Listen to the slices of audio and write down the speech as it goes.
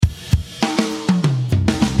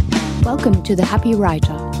Welcome to The Happy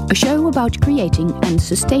Writer, a show about creating and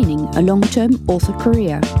sustaining a long-term author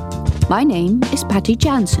career. My name is Patty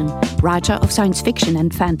Jansen, writer of science fiction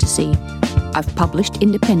and fantasy. I've published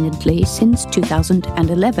independently since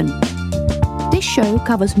 2011. This show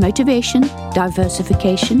covers motivation,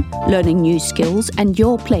 diversification, learning new skills, and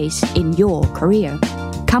your place in your career.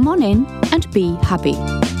 Come on in and be happy.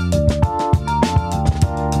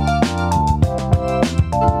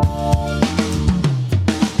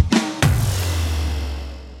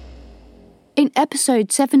 In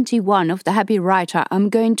episode 71 of The Happy Writer, I'm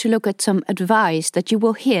going to look at some advice that you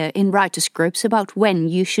will hear in writers' groups about when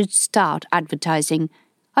you should start advertising.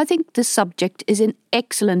 I think the subject is an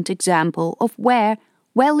excellent example of where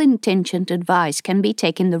well-intentioned advice can be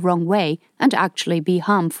taken the wrong way and actually be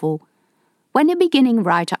harmful. When a beginning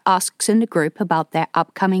writer asks in a group about their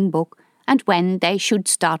upcoming book and when they should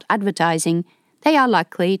start advertising, they are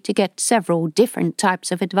likely to get several different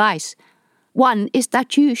types of advice. One is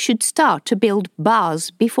that you should start to build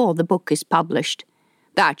buzz before the book is published,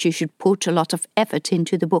 that you should put a lot of effort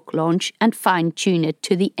into the book launch and fine-tune it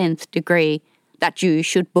to the nth degree, that you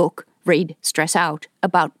should book, read, stress out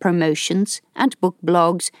about promotions and book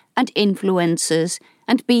blogs and influencers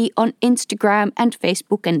and be on Instagram and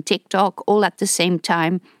Facebook and TikTok all at the same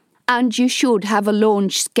time, and you should have a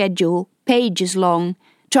launch schedule pages long.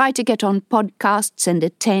 Try to get on podcasts and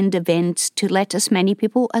attend events to let as many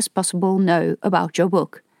people as possible know about your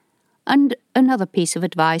book. And another piece of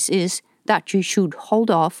advice is that you should hold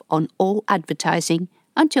off on all advertising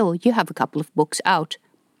until you have a couple of books out.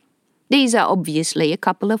 These are obviously a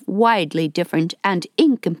couple of widely different and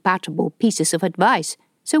incompatible pieces of advice,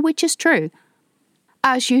 so which is true?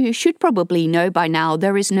 As you should probably know by now,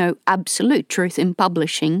 there is no absolute truth in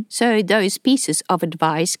publishing, so those pieces of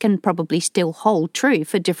advice can probably still hold true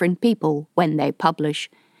for different people when they publish.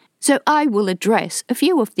 So I will address a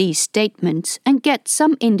few of these statements and get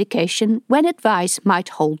some indication when advice might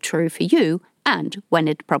hold true for you and when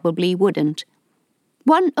it probably wouldn't.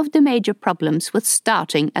 One of the major problems with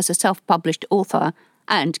starting as a self-published author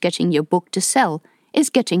and getting your book to sell is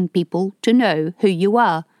getting people to know who you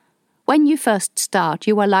are. When you first start,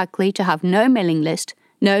 you are likely to have no mailing list,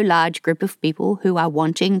 no large group of people who are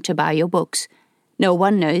wanting to buy your books. No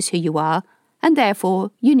one knows who you are, and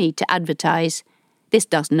therefore you need to advertise. This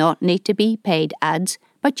does not need to be paid ads,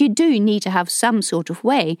 but you do need to have some sort of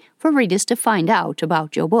way for readers to find out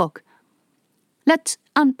about your book. Let's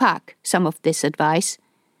unpack some of this advice.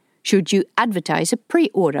 Should you advertise a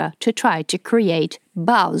pre-order to try to create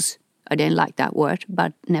buzz? I don't like that word,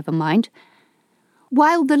 but never mind.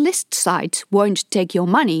 While the list sites won't take your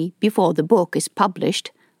money before the book is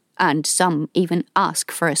published, and some even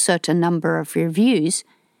ask for a certain number of reviews,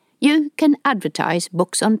 you can advertise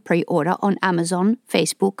books on pre-order on Amazon,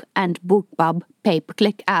 Facebook, and BookBub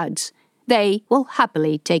pay-per-click ads. They will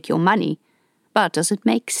happily take your money. But does it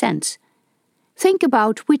make sense? Think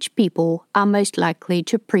about which people are most likely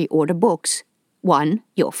to pre-order books. 1.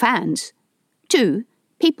 Your fans. 2.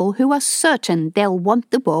 People who are certain they'll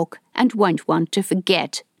want the book and won't want to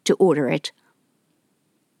forget to order it.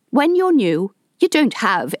 When you're new, you don't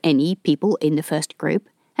have any people in the first group,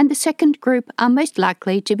 and the second group are most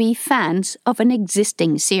likely to be fans of an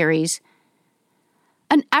existing series.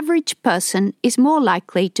 An average person is more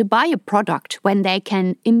likely to buy a product when they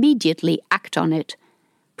can immediately act on it.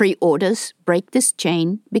 Pre-orders break this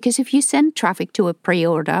chain because if you send traffic to a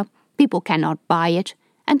pre-order, people cannot buy it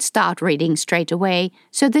and start reading straight away,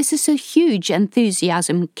 so this is a huge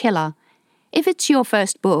enthusiasm killer. If it's your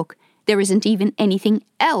first book, there isn't even anything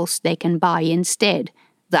else they can buy instead.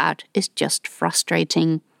 That is just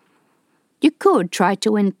frustrating. You could try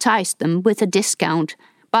to entice them with a discount,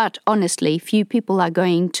 but honestly, few people are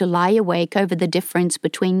going to lie awake over the difference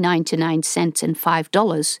between 99 cents and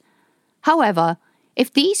 $5. However,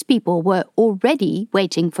 if these people were already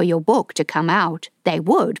waiting for your book to come out, they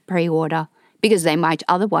would pre-order, because they might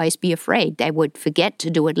otherwise be afraid they would forget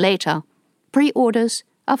to do it later. Pre-orders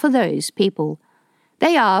are for those people.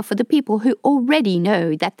 They are for the people who already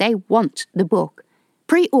know that they want the book.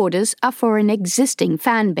 Pre-orders are for an existing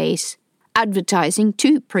fan base. Advertising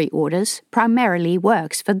to pre-orders primarily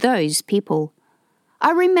works for those people.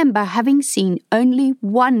 I remember having seen only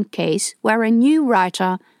one case where a new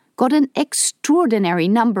writer got an extraordinary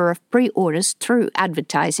number of pre-orders through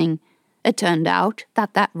advertising. It turned out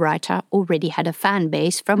that that writer already had a fan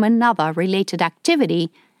base from another related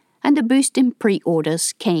activity, and the boost in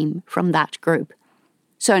pre-orders came from that group.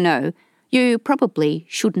 So no, you probably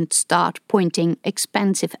shouldn't start pointing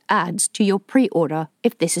expensive ads to your pre-order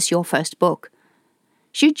if this is your first book.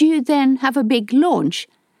 Should you then have a big launch?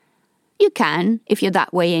 You can, if you're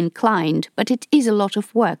that way inclined, but it is a lot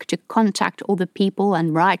of work to contact all the people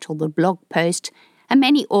and write all the blog posts, and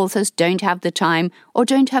many authors don't have the time or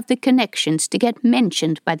don't have the connections to get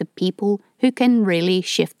mentioned by the people who can really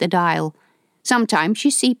shift the dial. Sometimes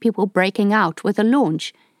you see people breaking out with a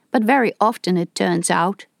launch, but very often it turns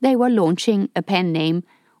out they were launching a pen name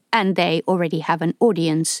and they already have an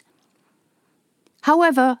audience.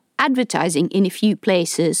 However, advertising in a few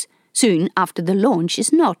places soon after the launch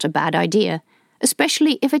is not a bad idea,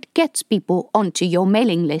 especially if it gets people onto your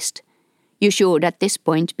mailing list. You should at this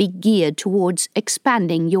point be geared towards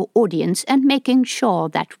expanding your audience and making sure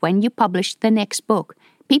that when you publish the next book,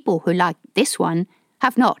 people who like this one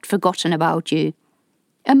have not forgotten about you.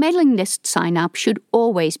 A mailing list sign-up should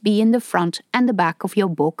always be in the front and the back of your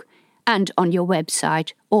book and on your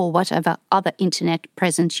website or whatever other internet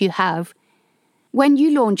presence you have. When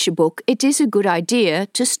you launch a book, it is a good idea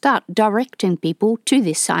to start directing people to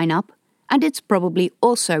this sign-up, and it's probably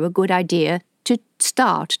also a good idea to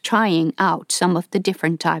start trying out some of the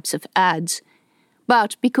different types of ads.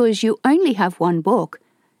 But because you only have one book,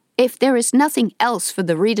 if there is nothing else for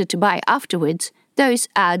the reader to buy afterwards, those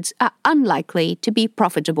ads are unlikely to be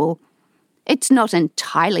profitable. It's not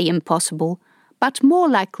entirely impossible, but more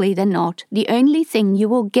likely than not, the only thing you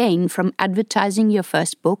will gain from advertising your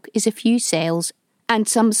first book is a few sales and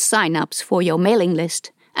some sign-ups for your mailing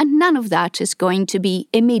list, and none of that is going to be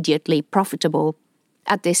immediately profitable.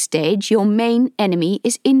 At this stage, your main enemy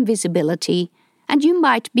is invisibility, and you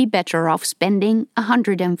might be better off spending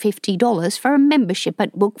 $150 for a membership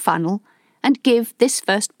at BookFunnel and give this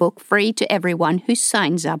first book free to everyone who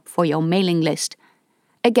signs up for your mailing list.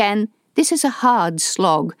 Again, this is a hard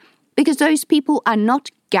slog, because those people are not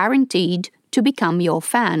guaranteed to become your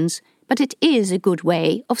fans, but it is a good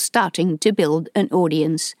way of starting to build an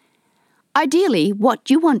audience. Ideally, what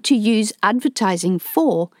you want to use advertising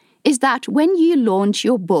for is that when you launch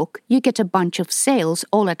your book, you get a bunch of sales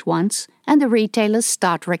all at once, and the retailers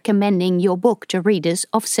start recommending your book to readers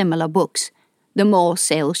of similar books. The more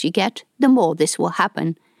sales you get, the more this will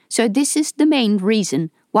happen. So this is the main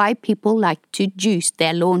reason why people like to juice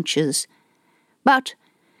their launches. But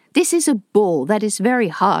this is a ball that is very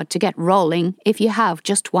hard to get rolling if you have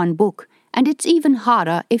just one book, and it's even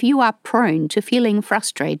harder if you are prone to feeling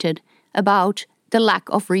frustrated about the lack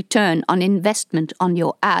of return on investment on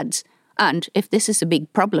your ads, and if this is a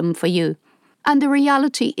big problem for you. And the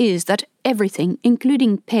reality is that everything,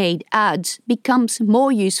 including paid ads, becomes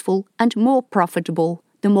more useful and more profitable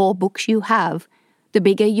the more books you have. The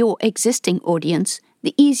bigger your existing audience,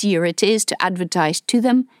 the easier it is to advertise to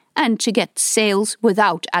them and to get sales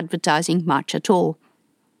without advertising much at all.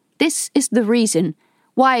 This is the reason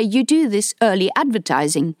why you do this early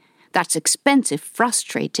advertising that's expensive,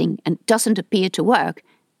 frustrating, and doesn't appear to work,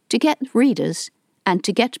 to get readers and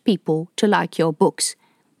to get people to like your books.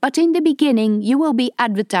 But in the beginning, you will be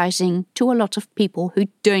advertising to a lot of people who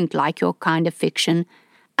don't like your kind of fiction,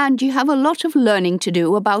 and you have a lot of learning to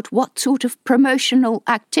do about what sort of promotional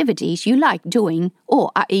activities you like doing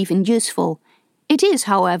or are even useful. It is,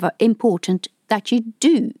 however, important that you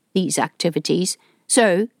do these activities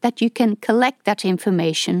so that you can collect that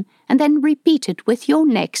information and then repeat it with your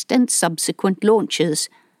next and subsequent launches.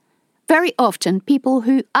 Very often, people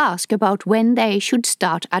who ask about when they should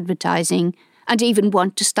start advertising and even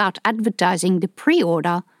want to start advertising the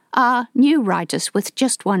pre-order are new writers with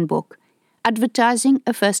just one book. Advertising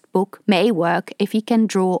a first book may work if you can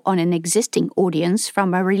draw on an existing audience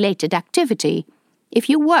from a related activity. If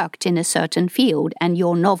you worked in a certain field and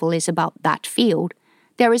your novel is about that field,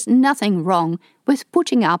 there is nothing wrong with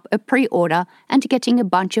putting up a pre-order and getting a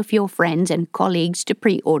bunch of your friends and colleagues to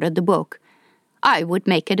pre-order the book. I would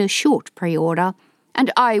make it a short pre-order,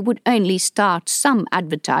 and I would only start some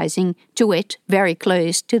advertising to it very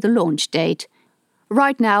close to the launch date.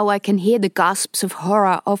 Right now I can hear the gasps of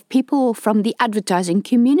horror of people from the advertising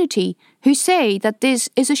community who say that this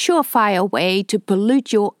is a surefire way to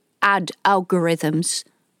pollute your ad algorithms.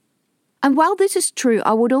 And while this is true,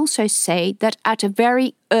 I would also say that at a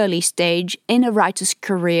very early stage in a writer's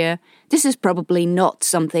career, this is probably not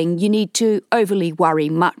something you need to overly worry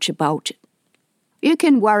much about. You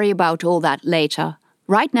can worry about all that later.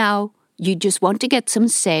 Right now, you just want to get some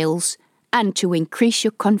sales and to increase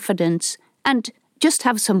your confidence and just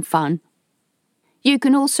have some fun. You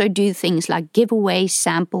can also do things like give away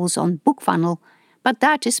samples on BookFunnel, but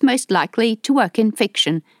that is most likely to work in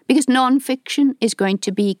fiction, because non-fiction is going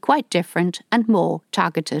to be quite different and more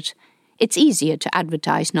targeted. It's easier to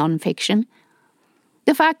advertise non-fiction.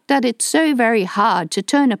 The fact that it's so very hard to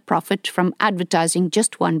turn a profit from advertising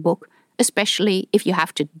just one book, especially if you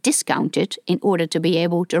have to discount it in order to be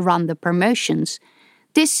able to run the promotions,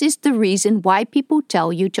 This is the reason why people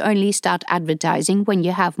tell you to only start advertising when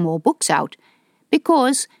you have more books out.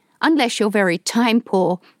 Because unless you're very time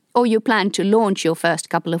poor or you plan to launch your first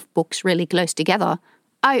couple of books really close together,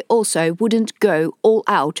 I also wouldn't go all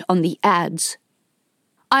out on the ads.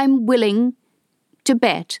 I'm willing to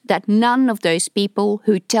bet that none of those people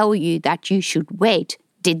who tell you that you should wait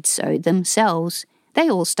did so themselves. They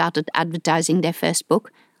all started advertising their first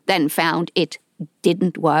book, then found it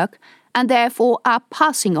didn't work, and therefore are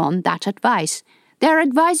passing on that advice. They're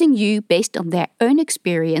advising you based on their own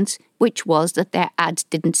experience, which was that their ads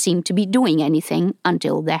didn't seem to be doing anything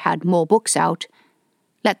until they had more books out.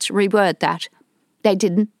 Let's reword that. They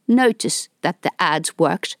didn't notice that the ads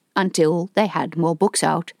worked until they had more books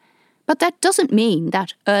out. But that doesn't mean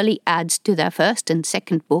that early ads to their first and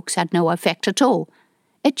second books had no effect at all.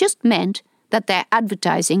 It just meant that their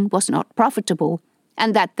advertising was not profitable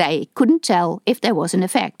and that they couldn't tell if there was an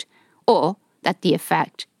effect, or that the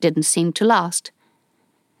effect didn't seem to last.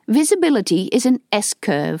 Visibility is an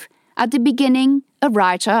S-curve. At the beginning, a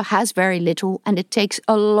writer has very little and it takes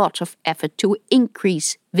a lot of effort to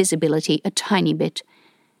increase visibility a tiny bit.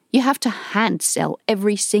 You have to hand sell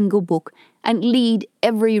every single book and lead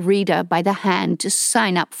every reader by the hand to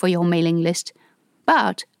sign up for your mailing list.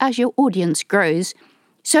 But as your audience grows,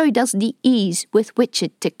 so does the ease with which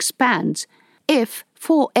it expands. If,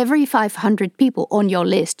 for every 500 people on your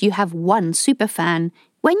list, you have one superfan,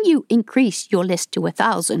 when you increase your list to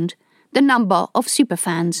 1,000, the number of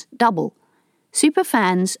superfans double.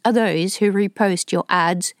 Superfans are those who repost your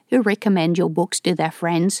ads, who recommend your books to their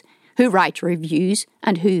friends, who write reviews,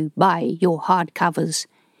 and who buy your hardcovers.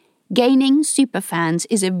 Gaining superfans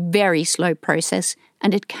is a very slow process,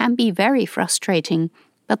 and it can be very frustrating,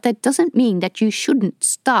 but that doesn't mean that you shouldn't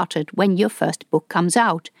start it when your first book comes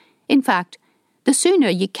out. In fact, the sooner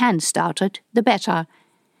you can start it, the better.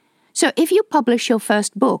 So if you publish your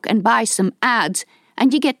first book and buy some ads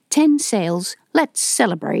and you get 10 sales, let's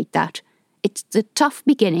celebrate that. It's the tough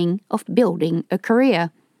beginning of building a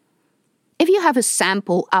career. If you have a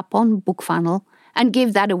sample up on BookFunnel and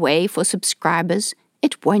give that away for subscribers,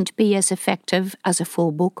 it won't be as effective as a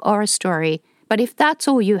full book or a story. But if that's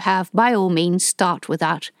all you have, by all means, start with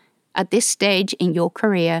that. At this stage in your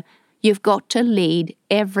career, you've got to lead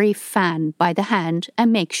every fan by the hand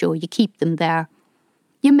and make sure you keep them there.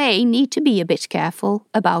 You may need to be a bit careful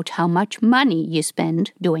about how much money you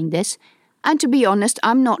spend doing this. And to be honest,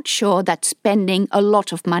 I'm not sure that spending a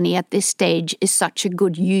lot of money at this stage is such a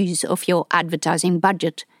good use of your advertising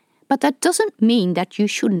budget. But that doesn't mean that you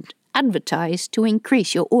shouldn't advertise to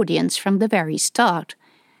increase your audience from the very start.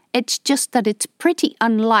 It's just that it's pretty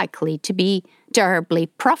unlikely to be terribly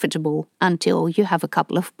profitable until you have a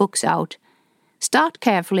couple of books out. Start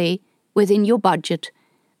carefully within your budget.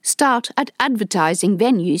 Start at advertising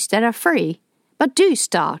venues that are free, but do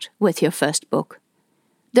start with your first book.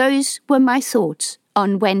 Those were my thoughts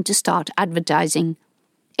on when to start advertising.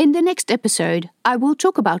 In the next episode, I will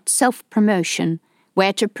talk about self-promotion,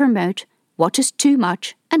 where to promote, what is too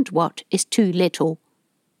much and what is too little.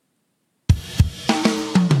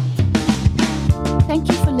 Thank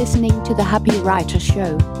you for listening to the Happy Writer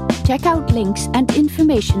Show. Check out links and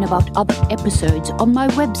information about other episodes on my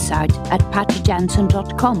website at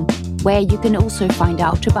pattyjansen.com, where you can also find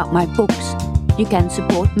out about my books. You can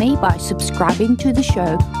support me by subscribing to the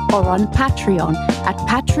show or on Patreon at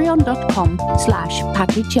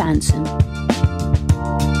patreon.com/pattyjansen.